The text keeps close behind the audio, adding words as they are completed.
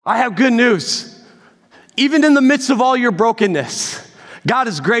I have good news. Even in the midst of all your brokenness, God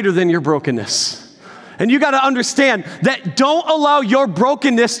is greater than your brokenness. And you got to understand that don't allow your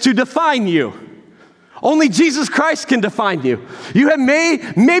brokenness to define you. Only Jesus Christ can define you.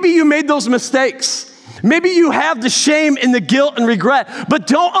 Maybe you made those mistakes. Maybe you have the shame and the guilt and regret, but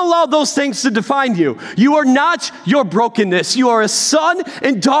don't allow those things to define you. You are not your brokenness. You are a son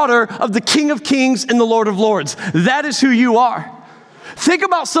and daughter of the King of Kings and the Lord of Lords. That is who you are. Think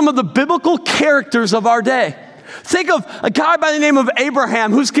about some of the biblical characters of our day. Think of a guy by the name of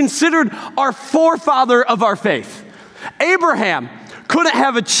Abraham, who's considered our forefather of our faith. Abraham couldn't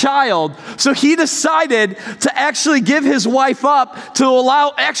have a child, so he decided to actually give his wife up to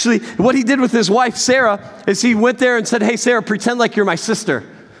allow, what he did with his wife, Sarah, is he went there and said, hey, Sarah, pretend like you're my sister,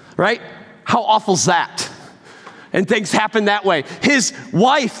 right? How awful's that? And things happened that way. His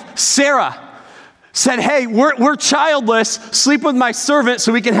wife, Sarah, said, hey, we're childless, sleep with my servant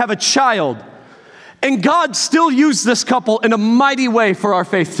so we can have a child. And God still used this couple in a mighty way for our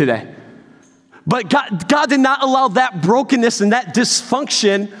faith today. But God did not allow that brokenness and that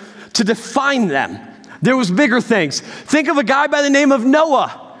dysfunction to define them. There was bigger things. Think of a guy by the name of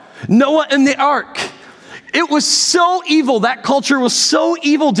Noah. Noah and the ark. It was so evil. That culture was so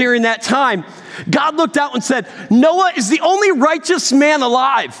evil during that time. God looked out and said, Noah is the only righteous man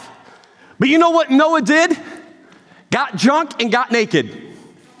alive. But you know what Noah did? Got drunk and got naked.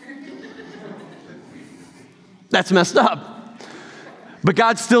 That's messed up. But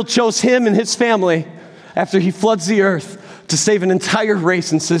God still chose him and his family after he floods the earth to save an entire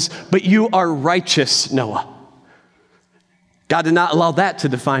race and says, but you are righteous, Noah. God did not allow that to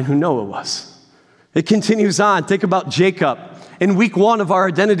define who Noah was. It continues on. Think about Jacob. In week 1 of our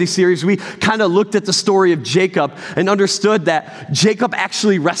identity series, we kind of looked at the story of Jacob and understood that Jacob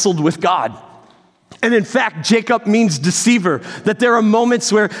actually wrestled with God. And in fact, Jacob means deceiver, that there are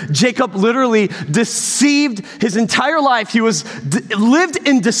moments where Jacob literally deceived his entire life. He lived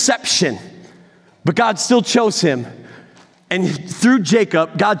in deception, but God still chose him. And through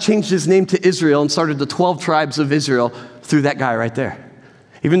Jacob, God changed his name to Israel and started the 12 tribes of Israel through that guy right there,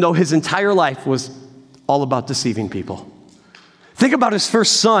 even though his entire life was all about deceiving people. Think about his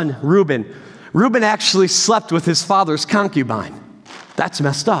first son, Reuben. Reuben actually slept with his father's concubine. That's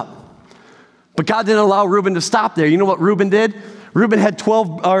messed up. But God didn't allow Reuben to stop there. You know what Reuben did? Reuben had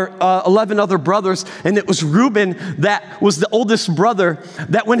 11 other brothers, and it was Reuben that was the oldest brother,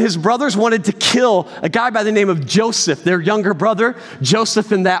 that when his brothers wanted to kill a guy by the name of Joseph, their younger brother,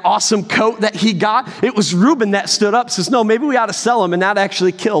 Joseph in that awesome coat that he got, it was Reuben that stood up and says, no, maybe we ought to sell him and not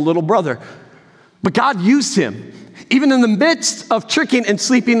actually kill little brother. But God used him, even in the midst of tricking and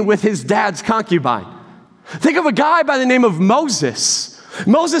sleeping with his dad's concubine. Think of a guy by the name of Moses.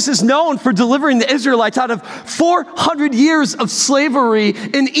 Moses is known for delivering the Israelites out of 400 years of slavery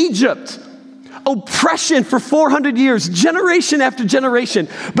in Egypt. Oppression for 400 years, generation after generation.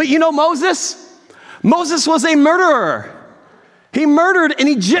 But you know Moses? Moses was a murderer. He murdered an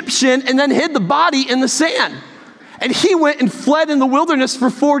Egyptian and then hid the body in the sand. And he went and fled in the wilderness for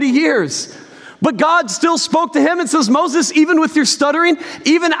 40 years. But God still spoke to him and says, Moses, even with your stuttering,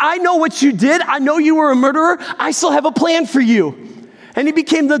 even I know what you did. I know you were a murderer. I still have a plan for you. And he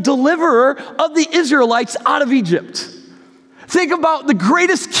became the deliverer of the Israelites out of Egypt. Think about the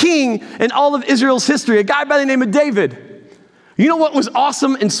greatest king in all of Israel's history, a guy by the name of David. You know what was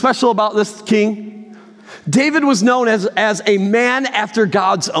awesome and special about this king? David was known as a man after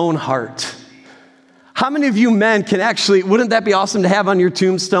God's own heart. How many of you men can actually, wouldn't that be awesome to have on your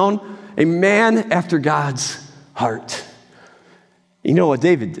tombstone? A man after God's heart. You know what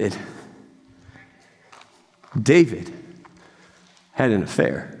David did? David had an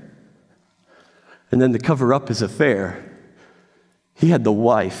affair. And then to cover up his affair, he had the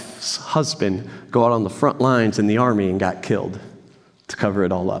wife's husband go out on the front lines in the army and got killed to cover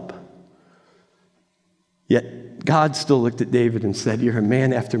it all up. Yet God still looked at David and said, you're a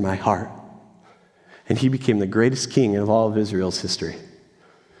man after my heart. And he became the greatest king of all of Israel's history.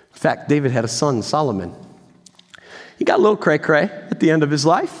 In fact, David had a son, Solomon. He got a little cray-cray at the end of his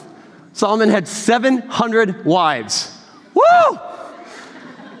life. Solomon had 700 wives. Woo!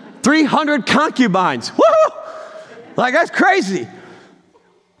 300 concubines. Woo! Like, that's crazy.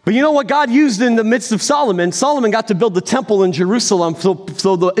 But you know what God used in the midst of Solomon? Solomon got to build the temple in Jerusalem so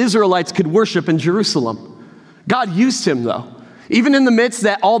the Israelites could worship in Jerusalem. God used him, though. Even in the midst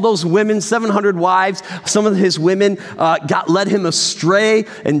that all those women, 700 wives, some of his women led him astray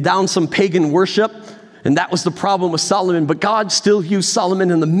and down some pagan worship. And that was the problem with Solomon. But God still used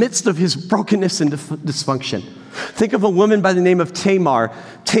Solomon in the midst of his brokenness and dysfunction. Think of a woman by the name of Tamar.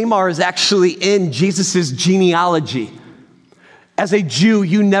 Tamar is actually in Jesus' genealogy. As a Jew,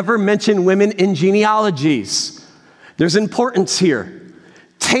 you never mention women in genealogies. There's importance here.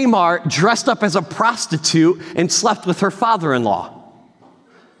 Tamar dressed up as a prostitute and slept with her father-in-law.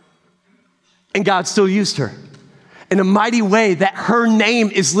 And God still used her in a mighty way that her name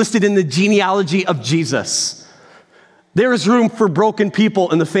is listed in the genealogy of Jesus. There is room for broken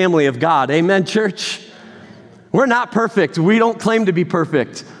people in the family of God. Amen, church? We're not perfect. We don't claim to be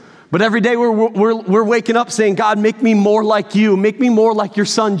perfect. But every day we're waking up saying, God, make me more like you. Make me more like your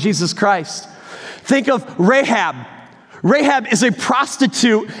son, Jesus Christ. Think of Rahab. Rahab is a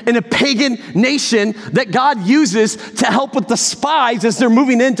prostitute in a pagan nation that God uses to help with the spies as they're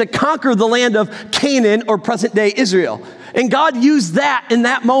moving in to conquer the land of Canaan or present-day Israel. And God used that in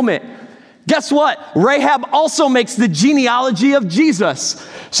that moment. Guess what? Rahab also makes the genealogy of Jesus.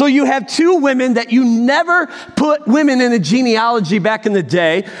 So you have two women that you never put women in a genealogy back in the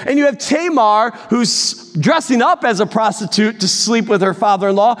day. And you have Tamar, who's dressing up as a prostitute to sleep with her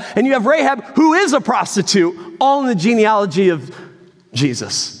father-in-law. And you have Rahab, who is a prostitute, all in the genealogy of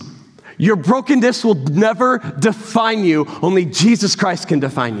Jesus. Your brokenness will never define you. Only Jesus Christ can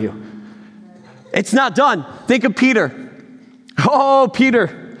define you. It's not done. Think of Peter. Oh,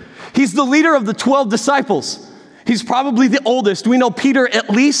 Peter. He's the leader of the 12 disciples. He's probably the oldest. We know Peter at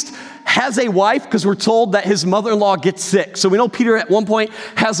least has a wife because we're told that his mother-in-law gets sick. So we know Peter at one point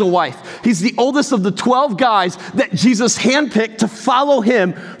has a wife. He's the oldest of the 12 guys that Jesus handpicked to follow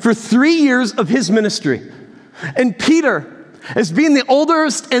him for 3 years of his ministry. And Peter, as being the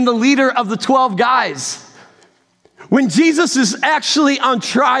oldest and the leader of the 12 guys, when Jesus is actually on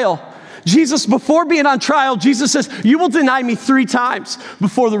trial, Jesus, before being on trial, Jesus says, you will deny me 3 times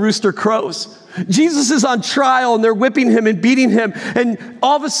before the rooster crows. Jesus is on trial and they're whipping him and beating him. And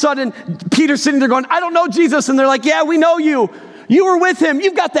all of a sudden, Peter's sitting there going, I don't know Jesus. And they're like, yeah, we know you. You were with him.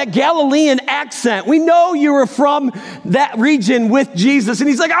 You've got that Galilean accent. We know you were from that region with Jesus. And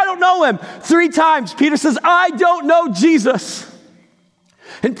he's like, I don't know him. 3 times, Peter says, I don't know Jesus.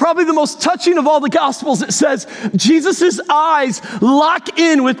 And probably the most touching of all the Gospels, it says, Jesus' eyes lock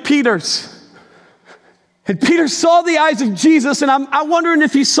in with Peter's. And Peter saw the eyes of Jesus, and I'm wondering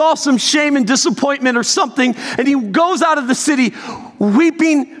if he saw some shame and disappointment or something, and he goes out of the city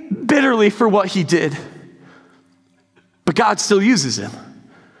weeping bitterly for what he did. But God still uses him.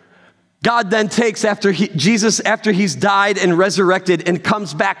 God then takes Jesus after he's died and resurrected and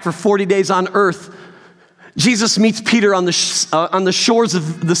comes back for 40 days on earth. Jesus meets Peter on the shores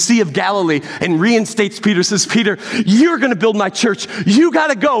of the Sea of Galilee and reinstates Peter, says, Peter, you're going to build my church. You got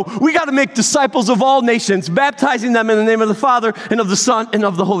to go. We got to make disciples of all nations, baptizing them in the name of the Father and of the Son and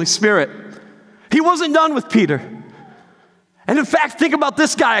of the Holy Spirit. He wasn't done with Peter. And in fact, think about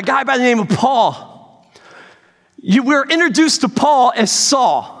this guy, a guy by the name of Paul. We're introduced to Paul as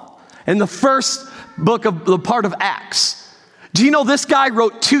Saul in the first book of the part of Acts. Do you know this guy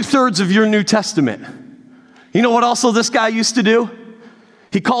wrote 2/3 of your New Testament? You know what also this guy used to do?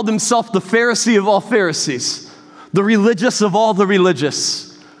 He called himself the Pharisee of all Pharisees, the religious of all the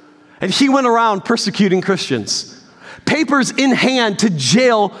religious. And he went around persecuting Christians, papers in hand to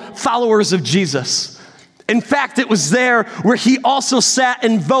jail followers of Jesus. In fact, it was there where he also sat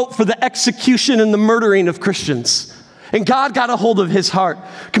and voted for the execution and the murdering of Christians. And God got a hold of his heart,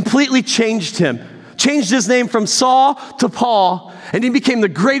 completely changed him. Changed his name from Saul to Paul, and he became the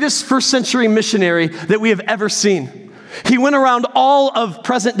greatest first-century missionary that we have ever seen. He went around all of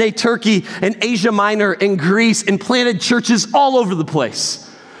present-day Turkey and Asia Minor and Greece and planted churches all over the place.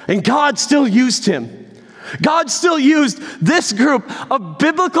 And God still used him. God still used this group of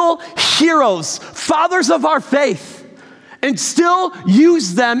biblical heroes, fathers of our faith, and still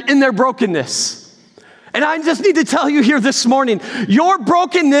used them in their brokenness. And I just need to tell you here this morning, your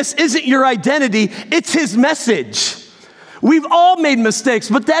brokenness isn't your identity, it's his message. We've all made mistakes,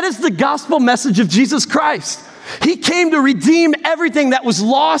 but that is the gospel message of Jesus Christ. He came to redeem everything that was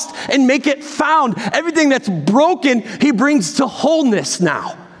lost and make it found. Everything that's broken, he brings to wholeness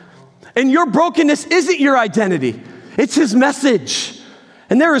now. And your brokenness isn't your identity, it's his message.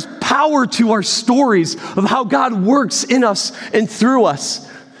 And there is power to our stories of how God works in us and through us.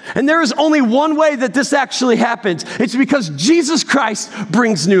 And there is only one way that this actually happens. It's because Jesus Christ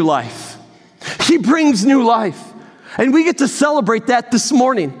brings new life. He brings new life. And we get to celebrate that this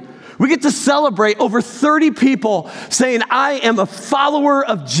morning. We get to celebrate over 30 people saying, I am a follower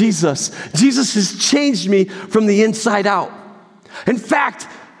of Jesus. Jesus has changed me from the inside out. In fact,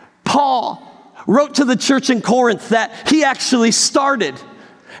 Paul wrote to the church in Corinth that he actually started.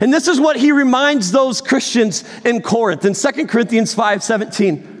 And this is what he reminds those Christians in Corinth in 2 Corinthians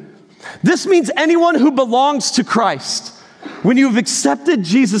 5:17. This means anyone who belongs to Christ, when you've accepted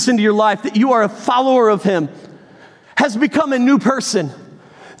Jesus into your life, that you are a follower of him, has become a new person.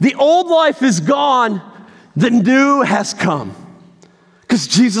 The old life is gone, the new has come. Because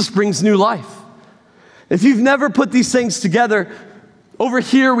Jesus brings new life. If you've never put these things together, over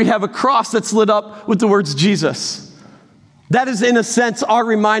here we have a cross that's lit up with the words Jesus. That is, in a sense, our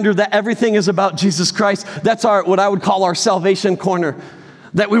reminder that everything is about Jesus Christ. That's what I would call our salvation corner.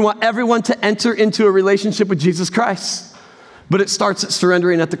 That we want everyone to enter into a relationship with Jesus Christ. But it starts at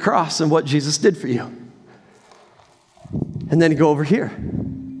surrendering at the cross and what Jesus did for you. And then you go over here.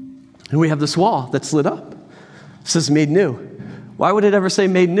 And we have this wall that's lit up. It says made new. Why would it ever say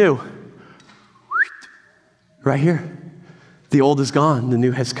made new? Right here. The old is gone, the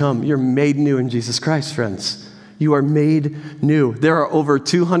new has come. You're made new in Jesus Christ, friends. You are made new. There are over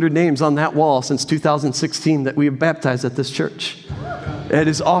 200 names on that wall since 2016 that we have baptized at this church. It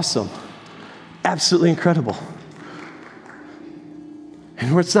is awesome. Absolutely incredible.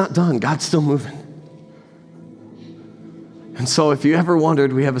 And it's not done. God's still moving. And so if you ever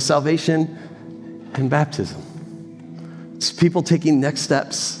wondered, we have a salvation and baptism. It's people taking next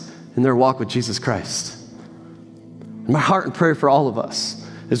steps in their walk with Jesus Christ. My heart and prayer for all of us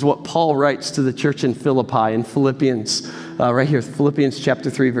is what Paul writes to the church in Philippi in Philippians, right here, Philippians chapter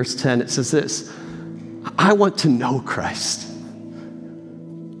 3, verse 10. It says this, I want to know Christ.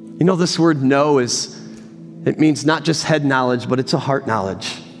 You know, this word know it means not just head knowledge, but it's a heart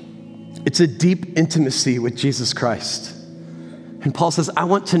knowledge. It's a deep intimacy with Jesus Christ. And Paul says, I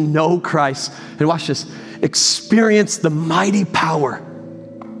want to know Christ. And watch this, experience the mighty power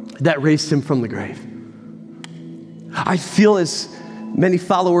that raised him from the grave. I feel as many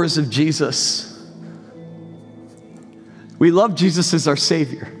followers of Jesus, we love Jesus as our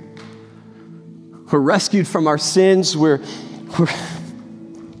Savior. We're rescued from our sins. We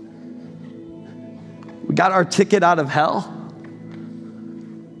got our ticket out of hell.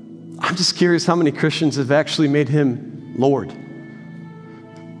 I'm just curious how many Christians have actually made him Lord.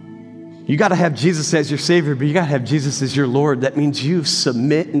 You got to have Jesus as your Savior, but you got to have Jesus as your Lord. That means you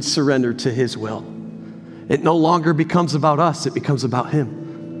submit and surrender to his will. It no longer becomes about us, it becomes about him.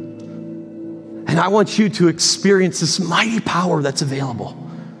 And I want you to experience this mighty power that's available.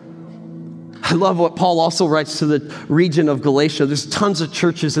 I love what Paul also writes to the region of Galatia. There's tons of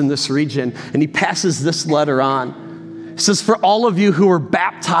churches in this region, and he passes this letter on. It says, for all of you who are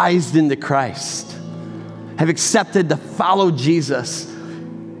baptized into Christ, have accepted to follow Jesus,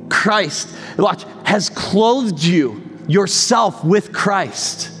 Christ, watch, has clothed you yourself with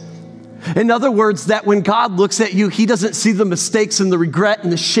Christ. In other words, that when God looks at you, he doesn't see the mistakes and the regret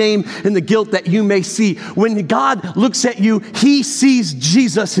and the shame and the guilt that you may see. When God looks at you, he sees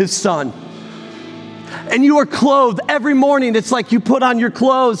Jesus, his son. And you are clothed every morning. It's like you put on your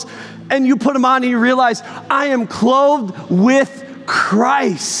clothes and you put them on and you realize, I am clothed with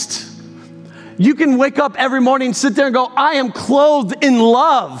Christ. You can wake up every morning and sit there and go, I am clothed in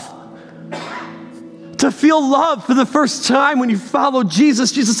love. To feel love for the first time when you follow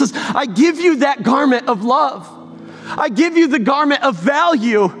Jesus, Jesus says, I give you that garment of love. I give you the garment of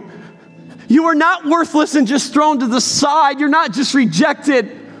value. You are not worthless and just thrown to the side. You're not just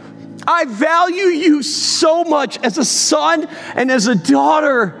rejected. I value you so much as a son and as a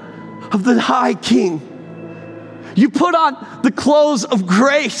daughter of the high King. You put on the clothes of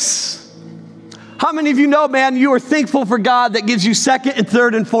grace. How many of you know, man, you are thankful for God that gives you second and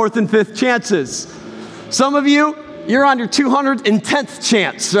third and fourth and fifth chances? Some of you, you're on your 210th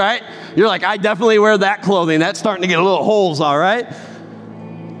chance, right? You're like, I definitely wear that clothing. That's starting to get a little holes, all right?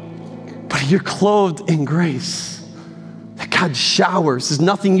 But you're clothed in grace. That God showers. There's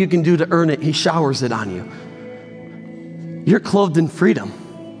nothing you can do to earn it. He showers it on you. You're clothed in freedom.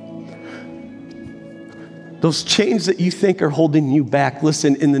 Those chains that you think are holding you back,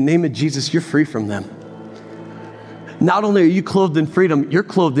 listen, in the name of Jesus, you're free from them. Not only are you clothed in freedom, you're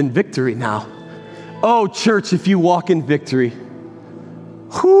clothed in victory now. Oh, church, if you walk in victory,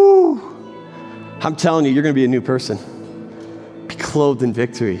 whoo, I'm telling you, you're going to be a new person. Be clothed in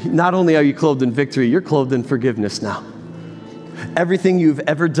victory. Not only are you clothed in victory, you're clothed in forgiveness now. Everything you've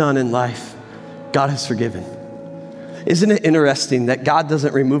ever done in life, God has forgiven. Isn't it interesting that God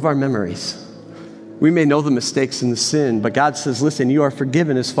doesn't remove our memories? We may know the mistakes and the sin, but God says, listen, you are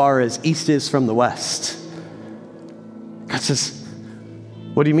forgiven as far as east is from the west. God says,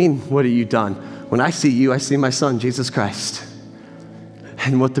 what do you mean, what have you done? When I see you, I see my son, Jesus Christ.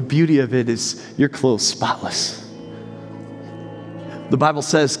 And what the beauty of it is, you're clothed spotless. The Bible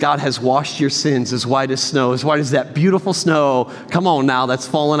says God has washed your sins as white as snow, as white as that beautiful snow. Come on now, that's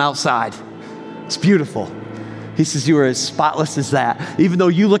fallen outside. It's beautiful. He says you are as spotless as that. Even though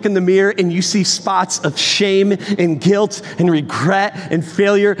you look in the mirror and you see spots of shame and guilt and regret and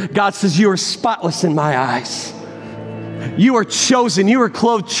failure, God says you are spotless in my eyes. You are chosen. You are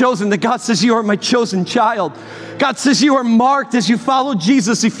clothed, chosen. That God says you are my chosen child. God says you are marked as you follow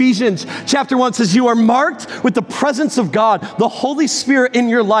Jesus. Ephesians chapter 1 says you are marked with the presence of God, the Holy Spirit in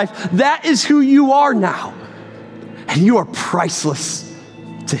your life. That is who you are now. And you are priceless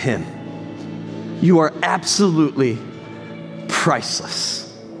to Him. You are absolutely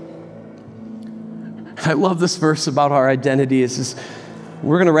priceless. And I love this verse about our identity.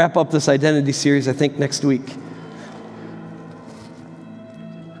 We're going to wrap up this identity series, I think, next week.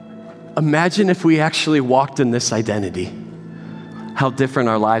 Imagine if we actually walked in this identity, how different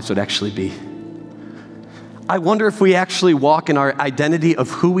our lives would actually be. I wonder if we actually walk in our identity of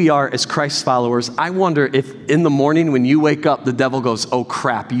who we are as Christ followers. I wonder if in the morning when you wake up, the devil goes, oh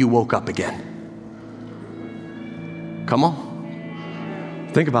crap, you woke up again. Come on.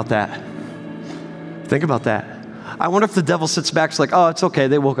 Think about that. Think about that. I wonder if the devil sits back and is like, oh, it's okay,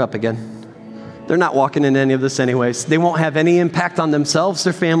 they woke up again. They're not walking in any of this anyways. They won't have any impact on themselves,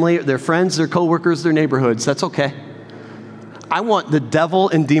 their family, their friends, their coworkers, their neighborhoods. That's okay. I want the devil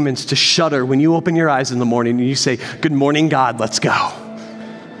and demons to shudder when you open your eyes in the morning and you say, good morning, God, let's go.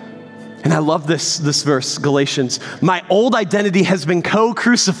 And I love this verse, Galatians. My old identity has been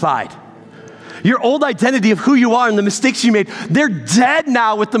co-crucified. Your old identity of who you are and the mistakes you made, they're dead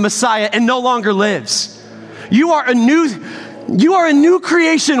now with the Messiah and no longer lives. You are a new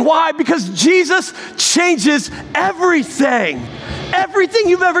creation. Why? Because Jesus changes everything. Everything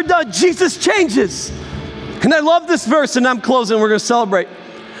you've ever done, Jesus changes. And I love this verse, and I'm closing. We're going to celebrate.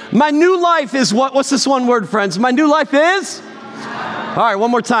 My new life is what? What's this one word, friends? My new life is? All right,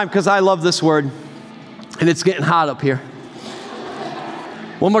 one more time, because I love this word. And it's getting hot up here.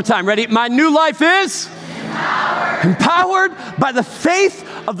 One more time. Ready? My new life is? Empowered by the faith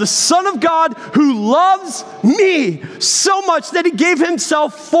of the Son of God who loves me so much that He gave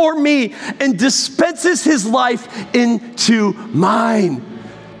Himself for me and dispenses His life into mine.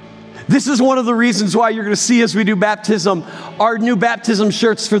 This is one of the reasons why you're going to see as we do baptism, our new baptism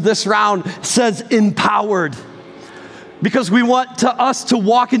shirts for this round says empowered. Because we want us to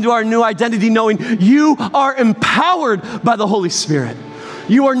walk into our new identity knowing you are empowered by the Holy Spirit.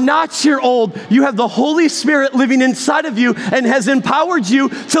 You are not your old. You have the Holy Spirit living inside of you and has empowered you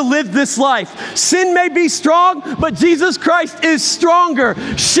to live this life. Sin may be strong, but Jesus Christ is stronger.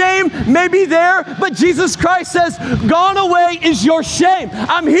 Shame may be there, but Jesus Christ says, gone away is your shame.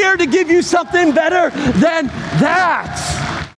 I'm here to give you something better than that.